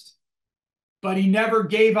imperialist, but he never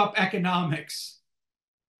gave up economics.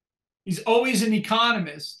 He's always an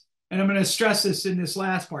economist. And I'm going to stress this in this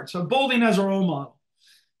last part. So Boulding as a role model.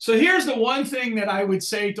 So here's the one thing that I would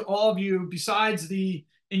say to all of you, besides the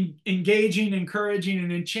engaging, encouraging,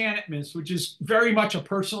 and enchantments, which is very much a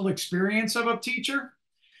personal experience of a teacher.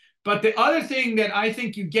 But the other thing that I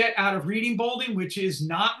think you get out of reading Boulding, which is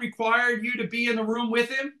not required you to be in the room with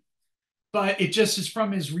him, but it just is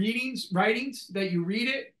from his writings that you read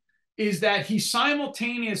it, is that he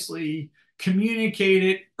simultaneously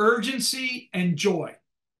communicated urgency and joy.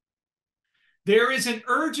 There is an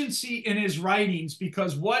urgency in his writings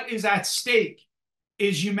because what is at stake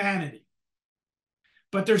is humanity.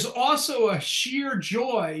 But there's also a sheer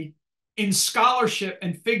joy in scholarship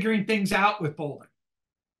and figuring things out with Boulding.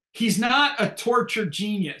 He's not a tortured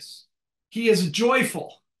genius. He is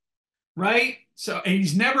joyful, right? So, and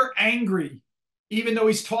he's never angry, even though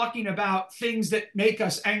he's talking about things that make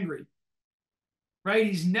us angry, right?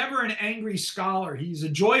 He's never an angry scholar. He's a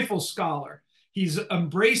joyful scholar. He's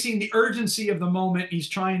embracing the urgency of the moment. He's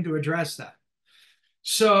trying to address that.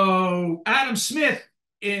 So Adam Smith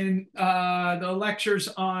in the lectures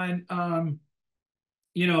on,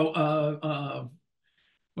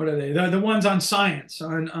 what are they? The ones on science,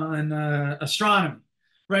 on astronomy,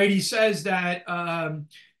 right? He says that,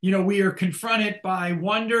 we are confronted by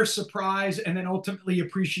wonder, surprise, and then ultimately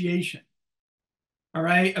appreciation, all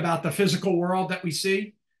right, about the physical world that we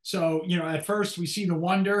see. So, at first we see the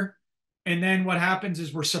wonder, and then what happens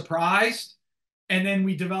is we're surprised, and then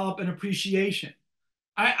we develop an appreciation.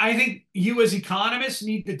 I think you as economists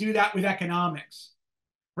need to do that with economics,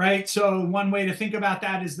 right? So one way to think about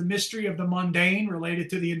that is the mystery of the mundane related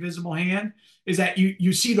to the invisible hand is that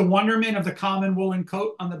you see the wonderment of the common woolen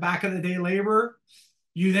coat on the back of the day laborer.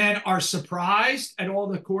 You then are surprised at all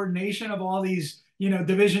the coordination of all these,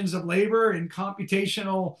 divisions of labor and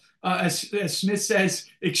computational, as Smith says,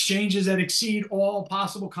 exchanges that exceed all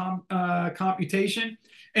possible computation.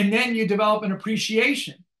 And then you develop an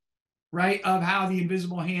appreciation, right, of how the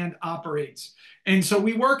invisible hand operates. And so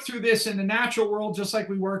we work through this in the natural world, just like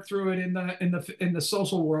we work through it in the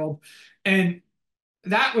social world. And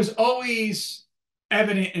that was always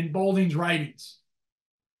evident in Boulding's writings.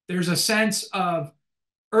 There's a sense of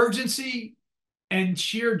urgency and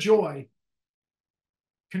sheer joy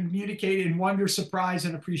communicated in wonder, surprise,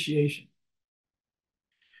 and appreciation.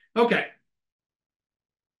 Okay.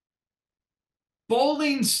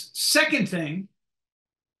 Boulding's second thing,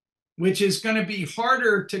 which is going to be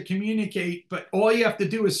harder to communicate, but all you have to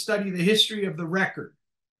do is study the history of the record,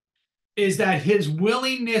 is that his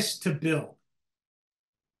willingness to build,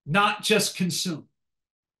 not just consume.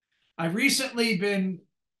 I've recently been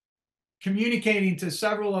communicating to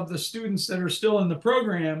several of the students that are still in the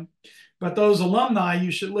program, but those alumni,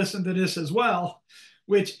 you should listen to this as well,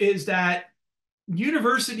 which is that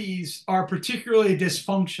universities are particularly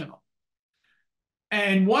dysfunctional.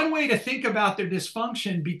 And one way to think about their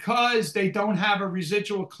dysfunction, because they don't have a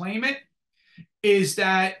residual claimant, is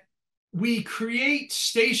that we create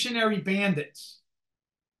stationary bandits.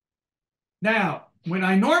 Now, when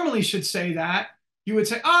I normally should say that, you would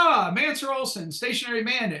say, Mansur Olson, stationary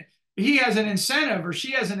bandit. He has an incentive or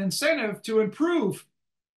she has an incentive to improve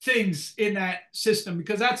things in that system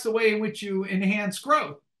because that's the way in which you enhance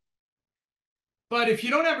growth. But if you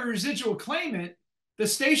don't have a residual claimant, the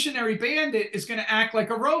stationary bandit is going to act like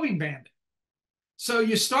a roving bandit. So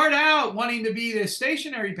you start out wanting to be the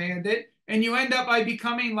stationary bandit and you end up by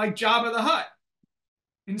becoming like Jabba the Hutt.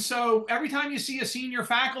 And so every time you see a senior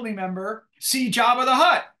faculty member, see Jabba the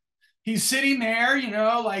Hutt. He's sitting there,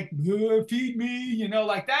 like, feed me,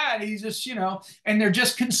 like that. He's just, and they're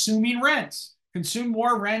just consuming rents. Consume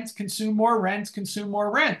more rents, consume more rents, consume more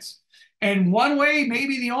rents. And one way,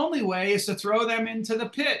 maybe the only way, is to throw them into the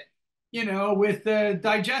pit, with the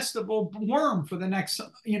digestible worm for the next,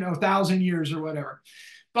 1,000 years or whatever.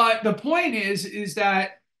 But the point is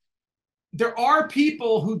that there are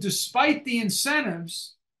people who, despite the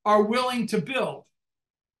incentives, are willing to build.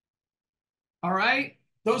 All right?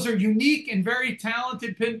 Those are unique and very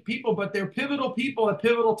talented people, but they're pivotal people at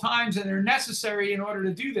pivotal times, and they're necessary in order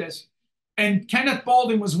to do this. And Kenneth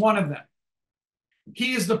Boulding was one of them.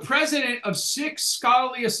 He is the president of 6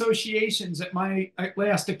 scholarly associations at my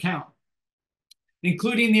last account,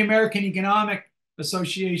 including the American Economic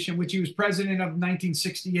Association, which he was president of in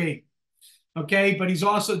 1968. Okay, but he's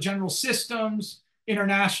also General Systems,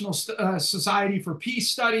 International Society for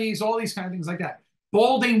Peace Studies, all these kind of things like that.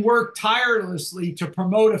 Boulding worked tirelessly to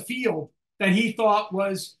promote a field that he thought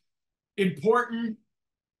was important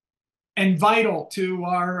and vital to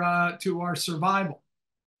our survival.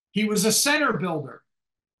 He was a center builder.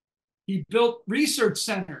 He built research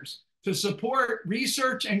centers to support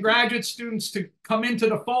research and graduate students to come into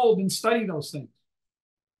the fold and study those things.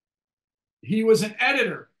 He was an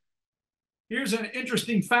editor. Here's an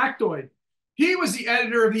interesting factoid. He was the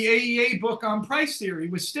editor of the AEA book on price theory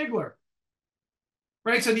with Stigler.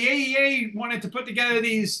 Right, so the AEA wanted to put together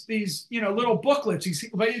these little booklets. These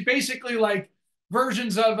basically like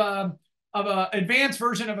versions of an advanced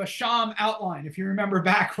version of a Sham outline. If you remember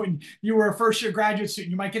back when you were a first-year graduate student,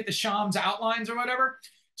 you might get the Sham's outlines or whatever.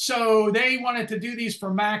 So they wanted to do these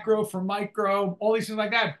for macro, for micro, all these things like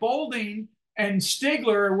that. Boulding and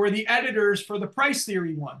Stigler were the editors for the price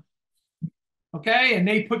theory one. Okay, and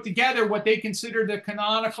they put together what they considered the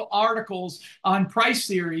canonical articles on price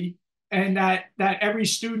theory, and that every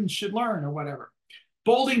student should learn or whatever.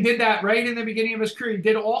 Boulding did that right in the beginning of his career. He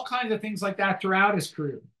did all kinds of things like that throughout his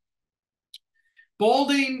career.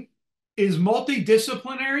 Boulding is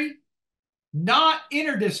multidisciplinary, not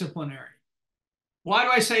interdisciplinary. Why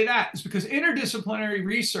do I say that? It's because interdisciplinary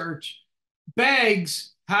research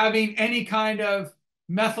begs having any kind of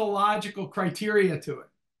methodological criteria to it.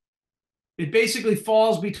 It basically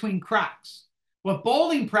falls between cracks. What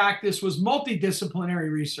Boulding practiced was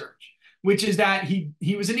multidisciplinary research, which is that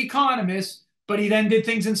he was an economist, but he then did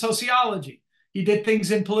things in sociology. He did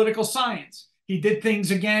things in political science. He did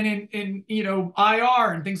things again in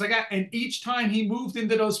IR and things like that. And each time he moved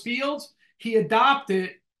into those fields, he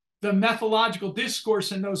adopted the methodological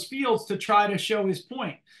discourse in those fields to try to show his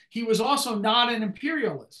point. He was also not an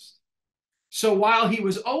imperialist. So while he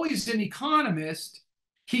was always an economist,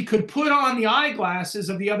 he could put on the eyeglasses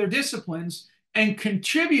of the other disciplines and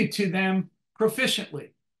contribute to them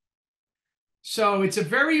proficiently. So it's a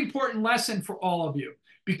very important lesson for all of you,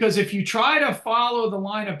 because if you try to follow the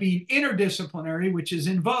line of being interdisciplinary, which is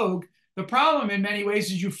in vogue, the problem in many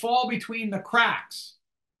ways is you fall between the cracks.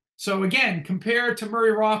 So again, compared to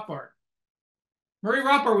Murray Rothbard. Murray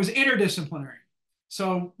Rothbard was interdisciplinary.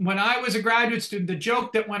 So when I was a graduate student, the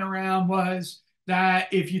joke that went around was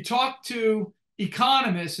that if you talk to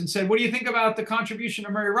economists and said, what do you think about the contribution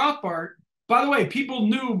of Murray Rothbard? By the way, people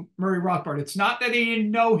knew Murray Rothbard. It's not that they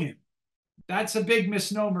didn't know him. That's a big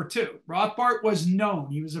misnomer too. Rothbard was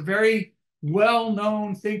known. He was a very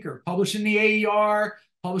well-known thinker, published in the AER,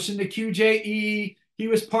 published in the QJE. He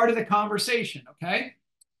was part of the conversation, okay?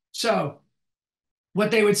 So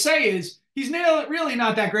what they would say is, he's really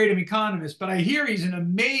not that great of an economist, but I hear he's an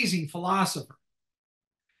amazing philosopher.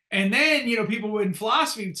 And then, people in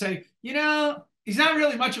philosophy would say, he's not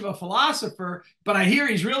really much of a philosopher, but I hear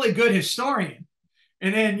he's really good historian.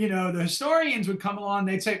 And then, the historians would come along,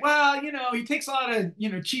 they'd say, well, he takes a lot of,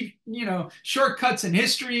 cheap, shortcuts in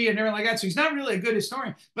history and everything like that. So he's not really a good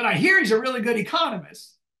historian, but I hear he's a really good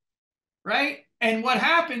economist, right? And what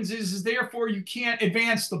happens is therefore you can't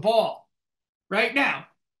advance the ball. Right now,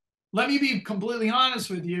 let me be completely honest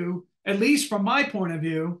with you, at least from my point of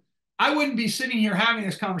view, I wouldn't be sitting here having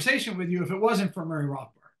this conversation with you if it wasn't for Murray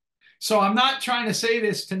Rothbard. So I'm not trying to say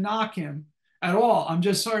this to knock him at all. I'm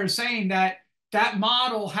just sort of saying that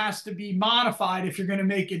model has to be modified if you're going to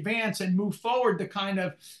make advance and move forward the kind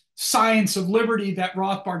of science of liberty that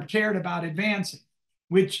Rothbard cared about advancing,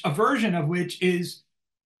 which a version of which is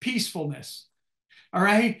peacefulness. All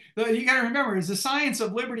right. You got to remember, is the science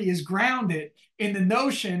of liberty is grounded in the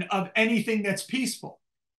notion of anything that's peaceful.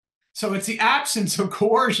 So it's the absence of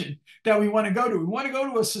coercion that we want to go to. We want to go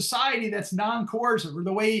to a society that's non-coercive, or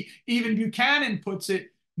the way even Buchanan puts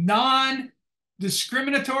it,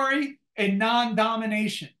 non-discriminatory and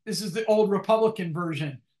non-domination. This is the old Republican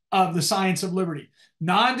version of the science of liberty.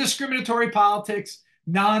 Non-discriminatory politics,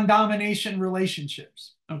 non-domination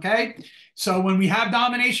relationships. Okay? So when we have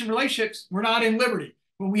domination relationships, we're not in liberty.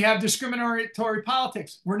 When we have discriminatory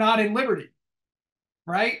politics, we're not in liberty.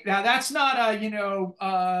 Right? Now, that's not a,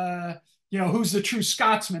 who's the true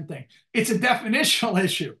Scotsman thing. It's a definitional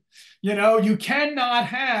issue. You cannot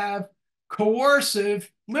have coercive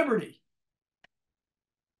liberty.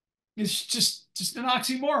 It's just an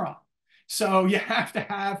oxymoron. So you have to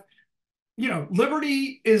have,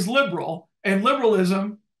 liberty is liberal and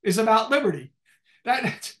liberalism is about liberty.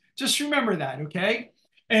 Just remember that, okay?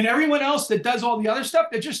 And everyone else that does all the other stuff,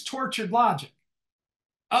 they're just tortured logic.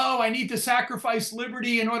 Oh, I need to sacrifice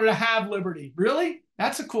liberty in order to have liberty. Really?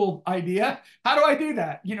 That's a cool idea. How do I do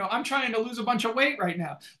that? I'm trying to lose a bunch of weight right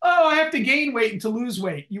now. Oh, I have to gain weight and to lose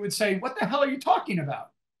weight. You would say, what the hell are you talking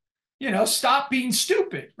about? Stop being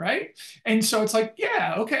stupid, right? And so it's like,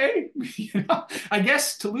 yeah, okay. I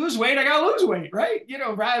guess to lose weight, I got to lose weight, right?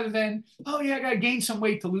 Rather than, oh yeah, I got to gain some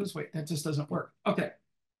weight to lose weight. That just doesn't work. Okay.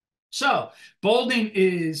 So Boulding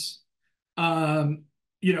is,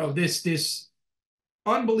 this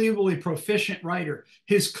unbelievably proficient writer.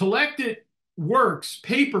 His collected works,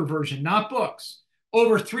 paper version, not books,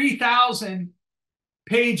 over 3,000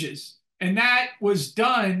 pages. And that was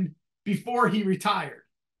done before he retired.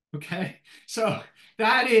 Okay. So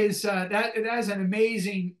that is an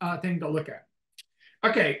amazing thing to look at.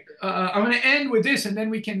 Okay. I'm going to end with this and then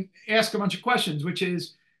we can ask a bunch of questions, which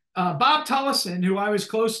is Bob Tullison, who I was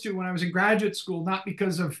close to when I was in graduate school, not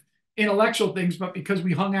because of intellectual things, but because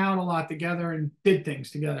we hung out a lot together and did things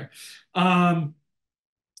together.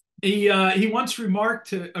 He once remarked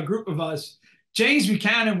to a group of us, James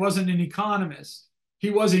Buchanan wasn't an economist. He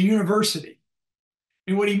was a university.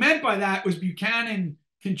 And what he meant by that was Buchanan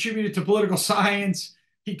contributed to political science.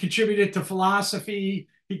 He contributed to philosophy.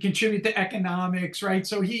 He contributed to economics, right?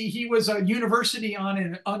 So he was a university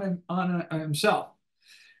on himself.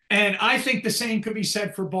 And I think the same could be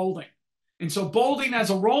said for Boulding. And so Boulding as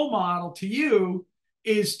a role model to you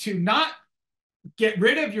is to not get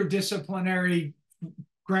rid of your disciplinary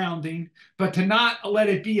grounding, but to not let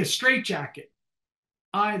it be a straitjacket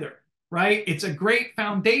either, right? It's a great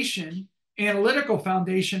foundation, analytical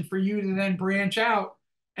foundation for you to then branch out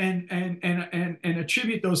and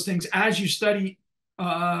attribute those things as you study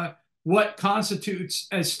what constitutes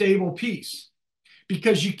a stable peace.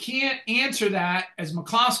 Because you can't answer that, as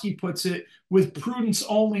McCloskey puts it, with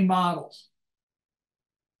prudence-only models.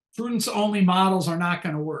 Prudence-only models are not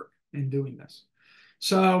going to work in doing this.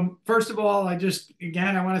 So first of all, I want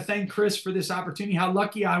to thank Chris for this opportunity. How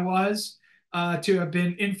lucky I was to have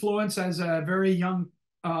been influenced as a very young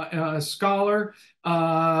scholar,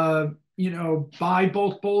 by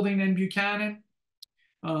both Boulding and Buchanan.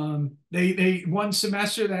 They one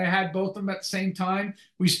semester that I had both of them at the same time,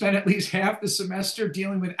 we spent at least half the semester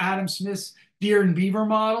dealing with Adam Smith's deer and beaver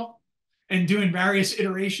model and doing various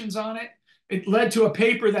iterations on it. It led to a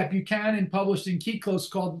paper that Buchanan published in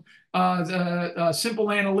Keklos called the Simple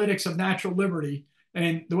Analytics of Natural Liberty.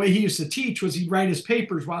 And the way he used to teach was he'd write his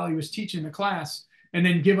papers while he was teaching the class and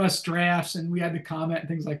then give us drafts and we had to comment and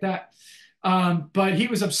things like that. But he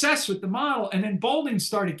was obsessed with the model. And then Boulding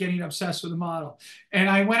started getting obsessed with the model. And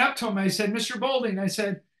I went up to him. I said, Mr. Boulding, I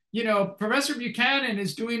said, Professor Buchanan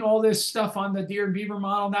is doing all this stuff on the deer and beaver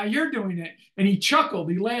model. Now you're doing it. And he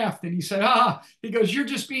chuckled. He laughed. And he said, he goes, you're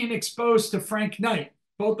just being exposed to Frank Knight.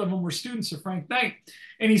 Both of them were students of Frank Knight.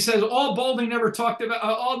 And he says, all Boulding ever talked about,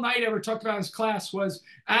 all Knight ever talked about in his class was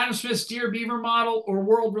Adam Smith's deer beaver model or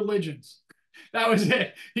world religions. That was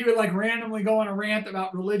it. He would like randomly go on a rant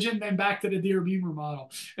about religion, then back to the deer beaver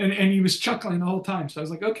model. And he was chuckling the whole time. So I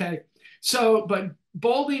was like, okay. So, but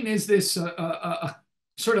Boulding is this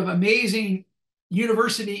sort of amazing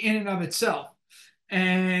university in and of itself.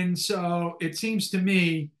 And so it seems to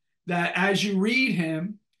me that as you read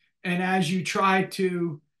him and as you try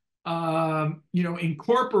to,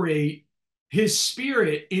 incorporate his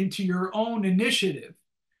spirit into your own initiative,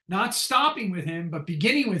 not stopping with him, but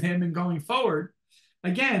beginning with him and going forward.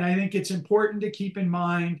 Again, I think it's important to keep in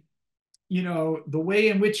mind, the way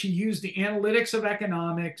in which he used the analytics of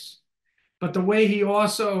economics, but the way he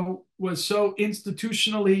also was so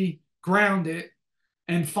institutionally grounded.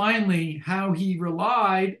 And finally, how he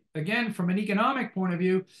relied, again, from an economic point of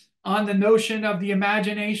view, on the notion of the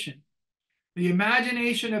imagination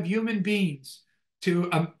of human beings to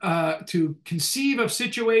conceive of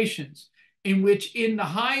situations in which in the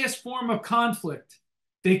highest form of conflict,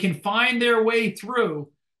 they can find their way through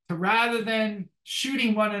to, rather than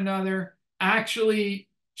shooting one another, actually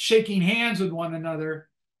shaking hands with one another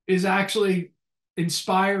is actually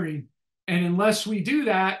inspiring. And unless we do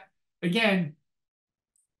that, again,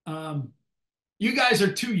 you guys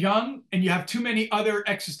are too young and you have too many other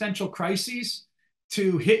existential crises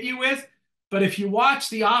to hit you with. But if you watch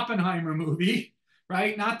the Oppenheimer movie,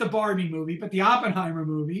 right, not the Barbie movie, but the Oppenheimer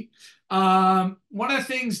movie, one of the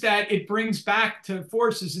things that it brings back to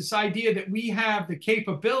force is this idea that we have the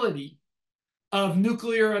capability of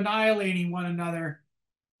nuclear annihilating one another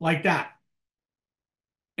like that.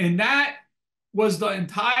 And that was the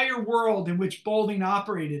entire world in which Bolding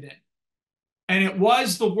operated in. And it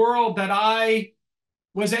was the world that I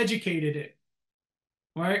was educated in.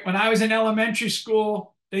 Right? When I was in elementary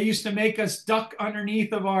school, they used to make us duck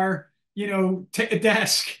underneath of our,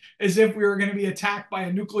 desk as if we were going to be attacked by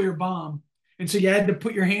a nuclear bomb. And so you had to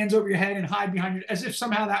put your hands over your head and hide behind your, as if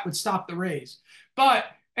somehow that would stop the rays. But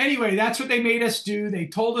anyway, that's what they made us do. They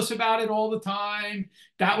told us about it all the time.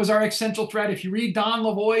 That was our essential threat. If you read Don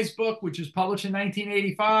Lavoie's book, which was published in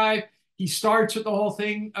 1985, he starts with the whole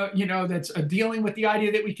thing, that's dealing with the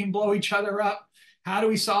idea that we can blow each other up. How do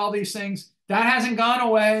we solve these things? That hasn't gone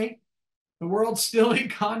away. The world's still in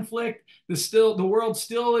conflict. The world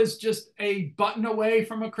still is just a button away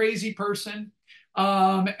from a crazy person.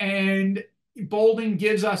 And Bolding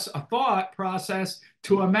gives us a thought process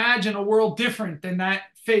to imagine a world different than that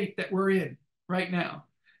fate that we're in right now.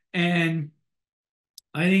 And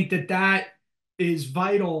I think that is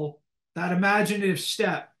vital. That imaginative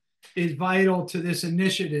step is vital to this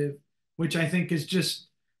initiative, which I think is just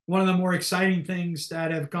one of the more exciting things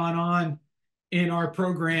that have gone on in our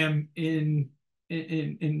program in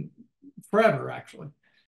forever, actually.